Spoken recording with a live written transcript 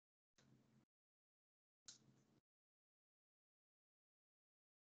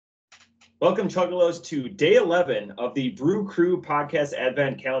Welcome, Chuggalos, to day 11 of the Brew Crew Podcast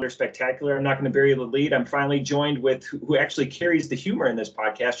Advent Calendar Spectacular. I'm not going to bury the lead. I'm finally joined with who actually carries the humor in this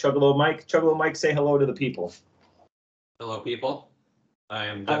podcast, Chuggalo Mike. Chuggalo Mike, say hello to the people. Hello, people. I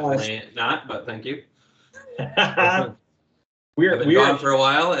am definitely not, but thank you. I've been gone for a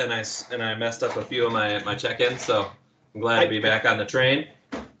while, and I messed up a few of my check-ins, so I'm glad to be back on the train.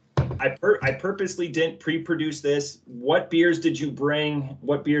 I purposely didn't pre-produce this. What beers did you bring?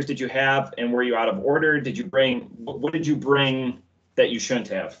 What beers did you have? And were you out of order? What did you bring that you shouldn't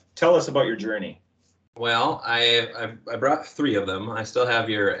have? Tell us about your journey. Well, I brought 3 of them. I still have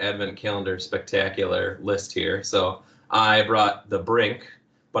your Advent Calendar Spectacular list here. So I brought the Brink,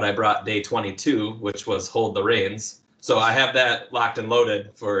 but I brought day 22, which was Hold the Reins. So I have that locked and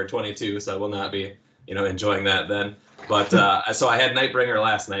loaded for 22, so I will not be, enjoying that then. But so I had Nightbringer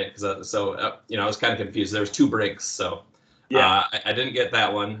last night, I was kind of confused. There was 2 Brinks, so yeah. I didn't get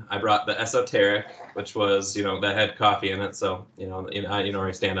that one. I brought the Esoteric, which was that had coffee in it, so where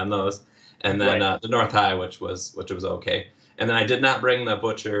I stand on those. And then the North High, which was okay. And then I did not bring the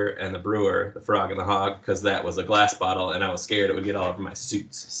Butcher and the Brewer, the Frog and the Hog, because that was a glass bottle, and I was scared it would get all over my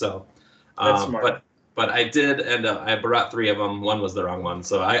suits. So that's smart. But I did end up. I brought 3 of them. One was the wrong one,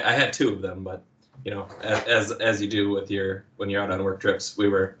 so I had 2 of them, but. As you do when you're out on work trips, we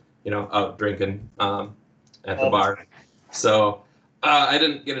were, out drinking at the bar. So I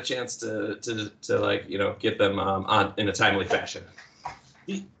didn't get a chance to get them on in a timely fashion.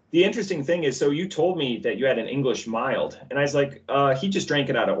 The interesting thing is, so you told me that you had an English mild, and I was like, he just drank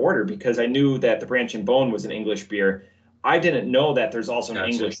it out of order because I knew that the Branch and Bone was an English beer. I didn't know that there's also an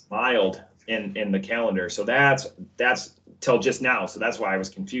English mild in the calendar. So that's till just now. So that's why I was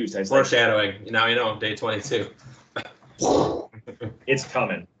confused. I was foreshadowing. Now day 22. It's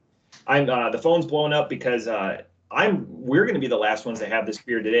coming. I'm the phone's blowing up because we're going to be the last ones to have this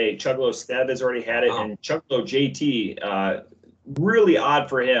beer today. Chuggalo Stev has already had it, and Chuggalo JT, really odd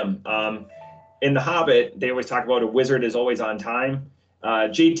for him. In The Hobbit, they always talk about a wizard is always on time.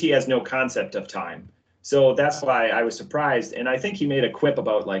 JT has no concept of time. So that's why I was surprised. And I think he made a quip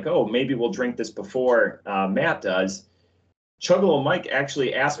about maybe we'll drink this before Matt does. Chuggalo Mike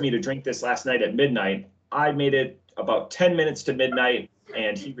actually asked me to drink this last night at midnight. I made it about 10 minutes to midnight,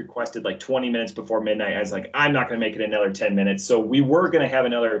 and he requested 20 minutes before midnight. I was like, I'm not going to make it another 10 minutes. So we were going to have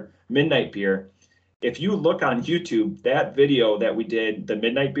another midnight beer. If you look on YouTube, that video that we did, the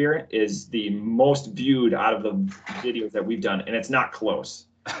midnight beer, is the most viewed out of the videos that we've done, and it's not close.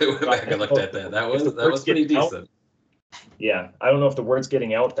 I went back and looked at that. That was pretty decent. Yeah, I don't know if the word's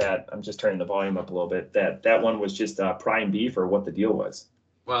getting out that I'm just turning the volume up a little bit. That one was just prime beef or what the deal was.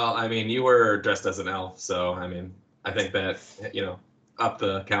 Well, you were dressed as an elf, so I think that up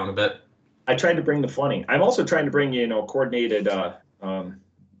the count a bit. I tried to bring the funny. I'm also trying to bring coordinated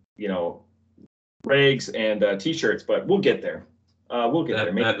rags and t-shirts, but we'll get there. We'll get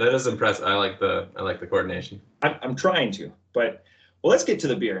there. That is impressive. I like the coordination. I'm trying to, but well, let's get to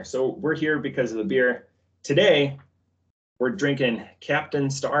the beer. So we're here because of the beer today. We're drinking Captain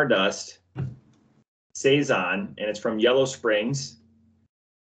Stardust Saison, and it's from Yellow Springs.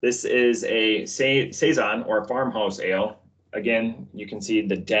 This is a Saison, or farmhouse ale. Again, you can see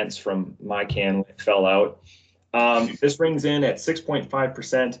the dents from my can when it fell out. This rings in at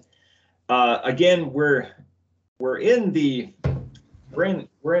 6.5%. Again, we're in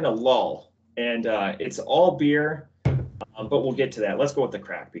a lull, and it's all beer, but we'll get to that. Let's go with the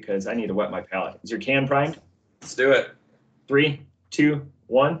crack because I need to wet my palate. Is your can primed? Let's do it. 3, 2,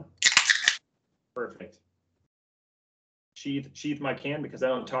 1. Perfect. Sheath my can because I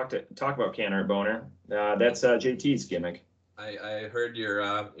don't talk about can art boner. That's JT's gimmick. I heard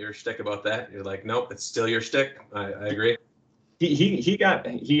your shtick about that. You're like, nope, it's still your shtick. I agree. He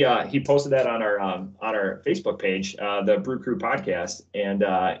posted that on our Facebook page, the Brew Crew podcast, and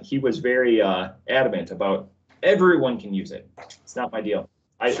he was very adamant about everyone can use it. It's not my deal.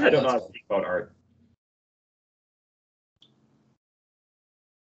 I don't know how to speak about art.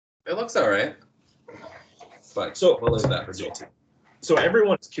 It looks all right, but we'll leave that for JT. So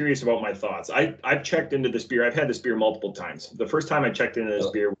everyone's curious about my thoughts. I've checked into this beer. I've had this beer multiple times. The first time I checked into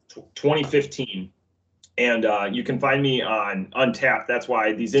this beer was 2015. And you can find me on Untapped. That's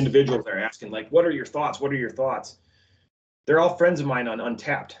why these individuals are asking, what are your thoughts? What are your thoughts? They're all friends of mine on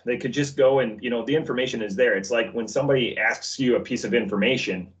Untapped. They could just go and, the information is there. It's like when somebody asks you a piece of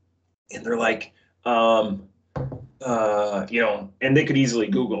information and they're like, and they could easily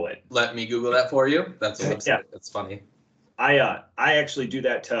Google it. Let me Google that for you. That's what I'm saying. That's funny. I actually do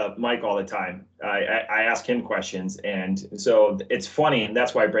that to Mike all the time. I ask him questions, and so it's funny, and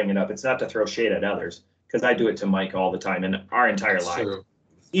that's why I bring it up. It's not to throw shade at others, because I do it to Mike all the time in our entire life. True.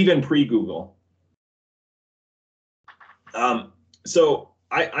 even pre-Google. So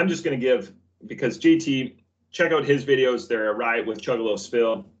I'm just going to give, because JT, check out his videos. They're a riot with Chuggalo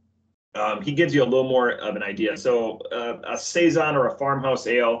Spill. He gives you a little more of an idea. So a Saison or a farmhouse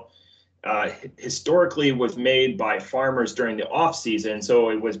ale historically was made by farmers during the off season. So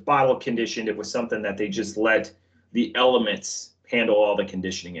it was bottle conditioned. It was something that they just let the elements handle all the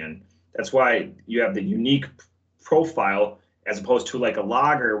conditioning in. That's why you have the unique profile as opposed to like a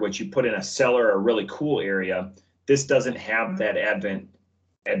lager, which you put in a cellar or a really cool area. This doesn't have that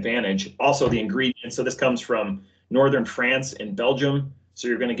advantage. Also the ingredients. So this comes from northern France and Belgium. So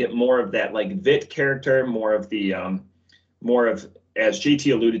you're going to get more of that like Vit character, more of, as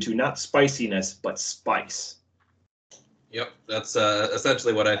JT alluded to, not spiciness, but spice. Yep, that's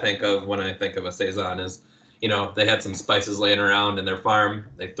essentially what I think of when I think of a Saison is, you know, they had some spices laying around in their farm.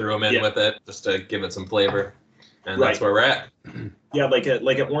 They threw them in with it just to give it some flavor. And that's where we're at. Yeah, like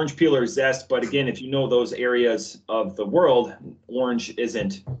an orange peel or zest. But again, if you know those areas of the world, orange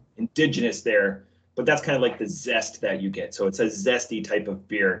isn't indigenous there. But that's kind of like the zest that you get. So it's a zesty type of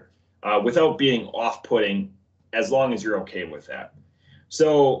beer without being off-putting, as long as you're okay with that.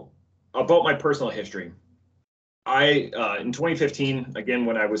 So about my personal history, I in 2015, again,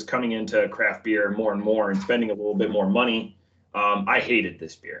 when I was coming into craft beer more and more and spending a little bit more money, I hated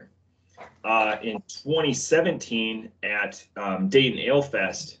this beer. In 2017 at Dayton Ale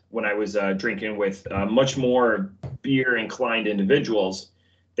Fest, when I was drinking with much more beer inclined individuals,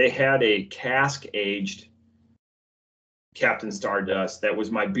 they had a cask aged Captain Stardust that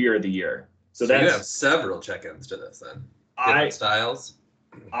was my beer of the year. So you have several check-ins to this then. Different styles.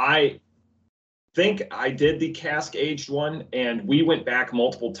 I think I did the cask aged one, and we went back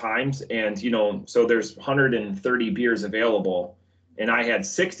multiple times, and so there's 130 beers available, and I had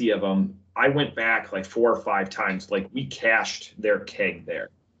 60 of them. I went back like 4 or 5 times. Like we cashed their keg there.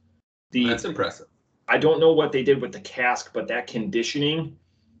 That's impressive. I don't know what they did with the cask, but that conditioning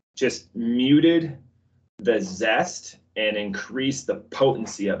just muted the zest and increased the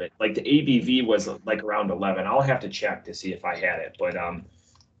potency of it. Like the ABV was like around 11. I'll have to check to see if I had it, but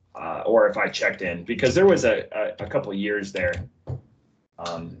or if I checked in, because there was a couple of years there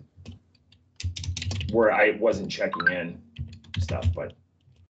where I wasn't checking in stuff. But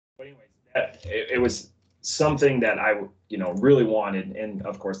anyways, it was something that I really wanted, and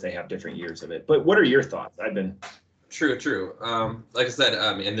of course they have different years of it. But what are your thoughts? True. Like I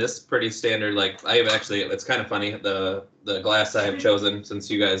said, in this pretty standard, like I have actually, it's kind of funny, the glass I have chosen, since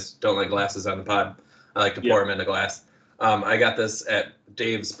you guys don't like glasses on the pod, I like to pour them in a glass. I got this at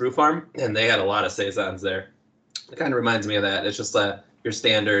Dave's Brew Farm, and they had a lot of Saisons there. It kind of reminds me of that. It's just your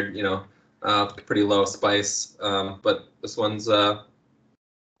standard, pretty low spice, but this one's,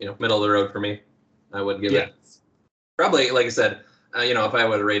 middle of the road for me. I would give it probably, like I said, if I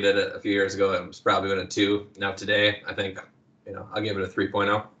would have rated it a few years ago, it was probably been a 2. Now today, I think, I'll give it a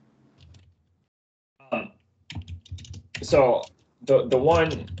 3.0. So the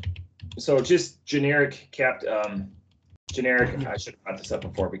one, so just generic generic. I should have brought this up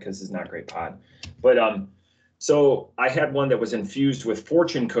before because it's not great pod, but so I had one that was infused with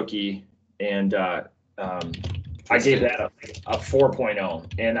fortune cookie, and I gave that a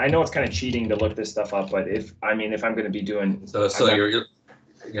 4.0. And I know it's kind of cheating to look this stuff up, but if I'm going to be doing, so you're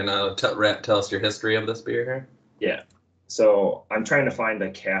gonna tell us your history of this beer here? Yeah. So I'm trying to find the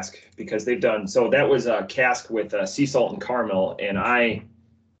cask, because they've done, so that was a cask with sea salt and caramel, and I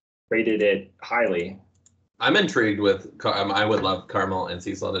rated it highly. I'm intrigued with, I would love caramel and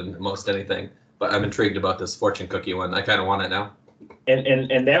sea salt in most anything, but I'm intrigued about this fortune cookie one. I kind of want it now.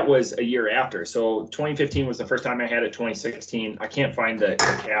 And that was a year after. So 2015 was the first time I had it. 2016, I can't find the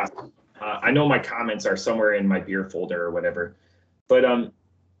cask. I know my comments are somewhere in my beer folder or whatever, but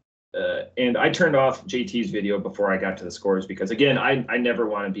and I turned off JT's video before I got to the scores, because again, I never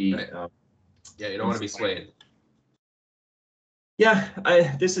want to be. Right. You don't want to be swayed. Yeah,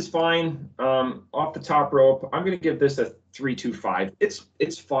 this is fine. Off the top rope, I'm going to give this a 3.25.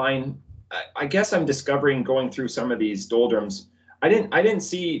 It's fine. I guess I'm discovering, going through some of these doldrums, I didn't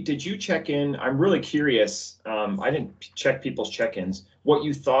see. Did you check in? I'm really curious. I didn't check people's check-ins. What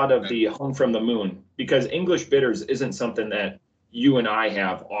you thought of the Hung from the Moon? Because English bitters isn't something that you and I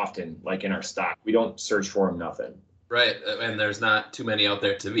have often, like in our stock. We don't search for them, nothing. Right, and there's not too many out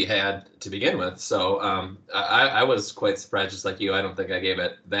there to be had to begin with. So I was quite surprised, just like you. I don't think I gave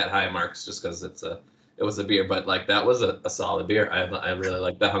it that high marks just because it was a beer, but like that was a solid beer. I really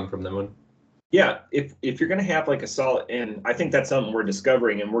like that Hung from the Moon. Yeah, if you're going to have like a solid, and I think that's something we're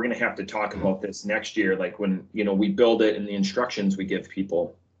discovering, and we're going to have to talk about this next year, like when we build it and the instructions we give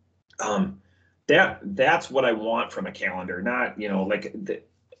people. That's what I want from a calendar, not like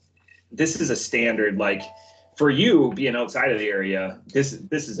this is a standard, like for you being outside of the area, this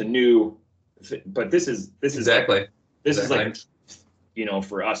is a new, but this is exactly. This is like, you know,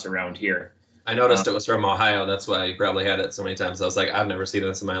 for us around here. I noticed it was from Ohio. That's why you probably had it so many times. I was like, I've never seen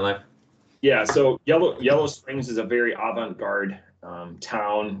this in my life. Yeah, so Yellow Springs is a very avant-garde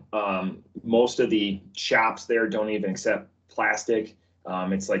town. Most of the shops there don't even accept plastic.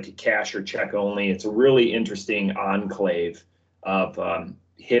 It's like cash or check only. It's a really interesting enclave of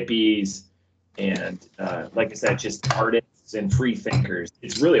hippies and, like I said, just artists and free thinkers.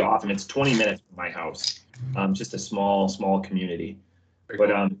 It's really awesome. It's 20 minutes from my house. Just a small community. Very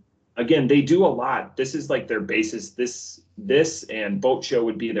cool. Again, they do a lot. This is like their basis. This and Boat Show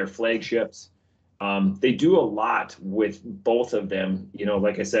would be their flagships. They do a lot with both of them. You know,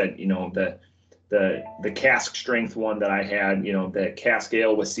 like I said, you know, the cask strength one that I had, you know, the cask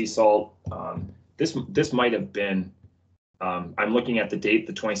ale with sea salt. This might have been, I'm looking at the date,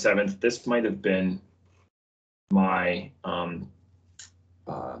 the 27th. This might have been my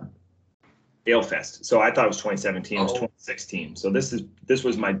Ale Fest. So I thought it was 2017. It was 2016. So this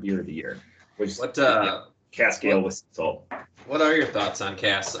was my beer of the year. What cask ale with salt. What are your thoughts on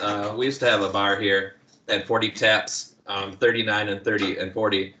casks? We used to have a bar here at 40 taps. 39 and 30 and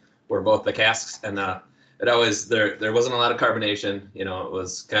 40 were both the casks, and it always there wasn't a lot of carbonation. You know, it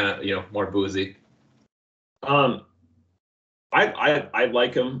was kind of, you know, more boozy. I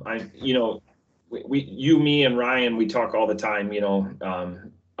like them. You know, you, me, and Ryan, we talk all the time. You know,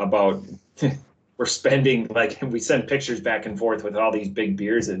 about we're spending, like, we send pictures back and forth with all these big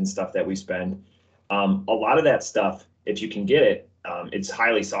beers and stuff that we spend. A lot of that stuff, if you can get it, it's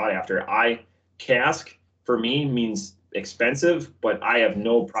highly sought after. Cask for me means expensive, but I have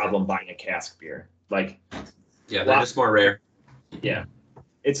no problem buying a cask beer. Like, yeah, they're just more rare. Yeah,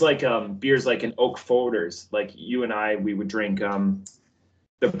 it's like beers like an Oak Folders. Like you and I, we would drink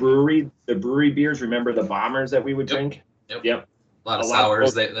the brewery beers. Remember the bombers that we would drink? Yep. A lot of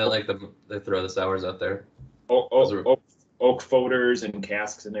sours. They like them. They throw the sours out there. Oak Folders and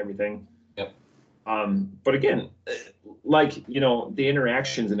casks and everything. Yep. But again, like, you know, the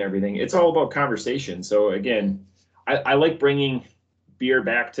interactions and everything, it's all about conversation. So again, I like bringing beer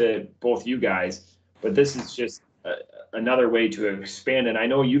back to both you guys, but this is just another way to expand. And I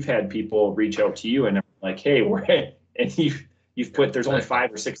know you've had people reach out to you and are like, hey, and you've put, there's only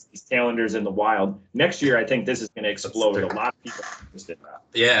 5 or 6 of these calendars in the wild. Next year, I think this is going to explode. A lot of people are interested in that.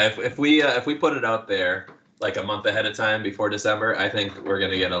 Yeah, if we put it out there like a month ahead of time before December, I think we're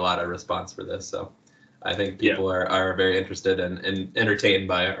going to get a lot of response for this. So I think people are very interested and entertained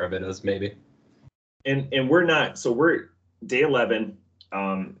by our videos, maybe. And we're not, so we're day 11.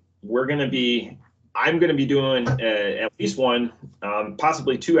 I'm going to be doing at least one,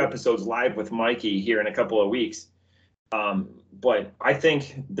 possibly 2 episodes live with Mikey here in a couple of weeks. But I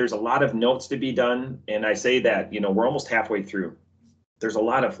think there's a lot of notes to be done. And I say that, you know, we're almost halfway through. There's a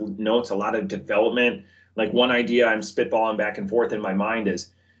lot of notes, a lot of development. Like one idea I'm spitballing back and forth in my mind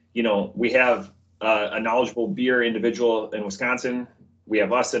is, you know, we have a knowledgeable beer individual in Wisconsin. We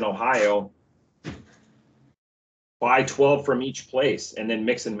have us in Ohio. Buy 12 from each place and then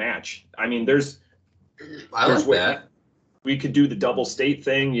mix and match. I mean, I like that. We could do the double state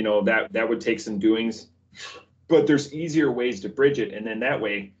thing, you know, that would take some doings, but there's easier ways to bridge it. And then that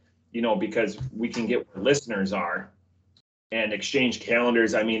way, you know, because we can get where listeners are and exchange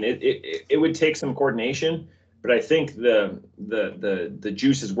calendars. I mean, it would take some coordination, but I think the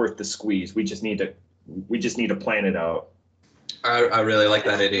juice is worth the squeeze. We just need to plan it out. I really like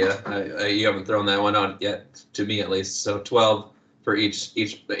that idea. You haven't thrown that one out yet, to me at least. So 12 for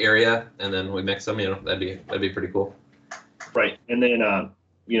each area, and then we mix them. You know, that'd be pretty cool. Right, and then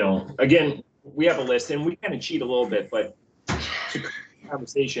you know, again, we have a list, and we kind of cheat a little bit, but to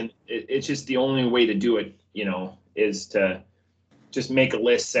conversation, it's just the only way to do it. You know, is to just make a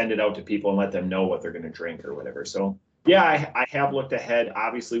list, send it out to people, and let them know what they're going to drink or whatever. So yeah, I have looked ahead.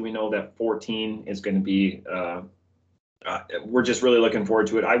 Obviously, we know that 14 is going to be. We're just really looking forward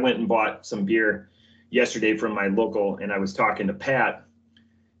to it. I went and bought some beer yesterday from my local, and I was talking to Pat,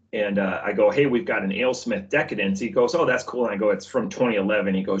 and I go, hey, we've got an AleSmith Decadence. He goes, oh, that's cool. And I go, it's from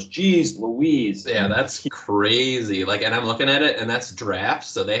 2011. He goes, geez, Louise. Yeah, that's crazy. Like, and I'm looking at it, and that's draft.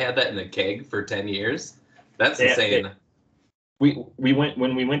 So they had that in a keg for 10 years. That's insane. We went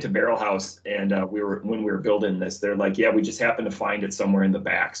when we went to Barrel House, and when we were building this, they're like, yeah, we just happened to find it somewhere in the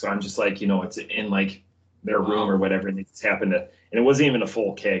back. So I'm just like, you know, it's in like their room or whatever, and they just happened to, and it wasn't even a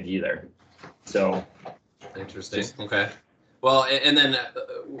full keg either. So interesting. Okay. Well, and then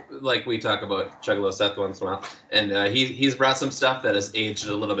like we talk about Chuggalo Seth once in a while, and he's brought some stuff that has aged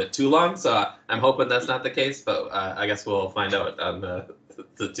a little bit too long. So I'm hoping that's not the case, but I guess we'll find out on the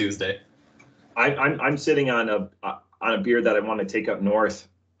to Tuesday. I'm sitting on a beer that I want to take up north.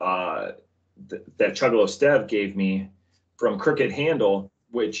 That Chuggalo Stev gave me from Crooked Handle,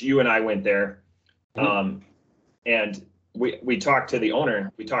 which you and I went there, and we talked to the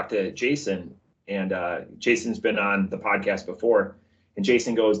owner. We talked to Jason, and Jason's been on the podcast before. And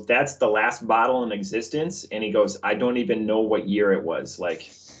Jason goes, "That's the last bottle in existence," and he goes, "I don't even know what year it was. Like,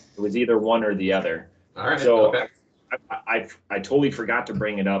 it was either one or the other." All right. So Okay. I totally forgot to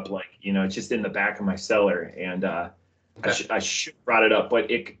bring it up. Like, it's just in the back of my cellar, and Okay. I should have brought it up, but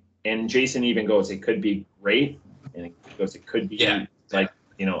and Jason even goes, "It could be great," and he goes, "It could be a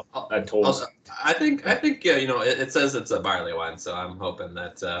total." I think it says it's a barley wine, so I'm hoping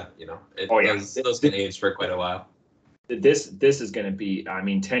that those can age for quite a while. This is going to be,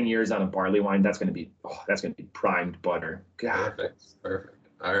 10 years on a barley wine. That's going to be primed butter. God. Perfect.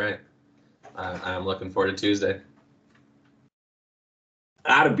 All right. I'm looking forward to Tuesday.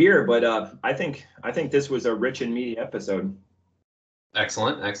 Out of beer, but I think this was a rich and meaty episode.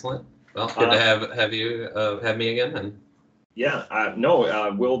 Excellent. Well, good to have me again. And yeah,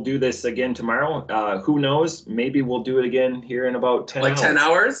 we'll do this again tomorrow. Who knows? Maybe we'll do it again here in about 10 hours. 10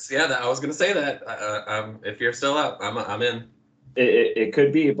 hours? Yeah, I was gonna say that. If you're still up, I'm in. It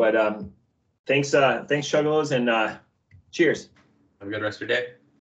could be, but thanks Chuggalos, and cheers. Have a good rest of your day.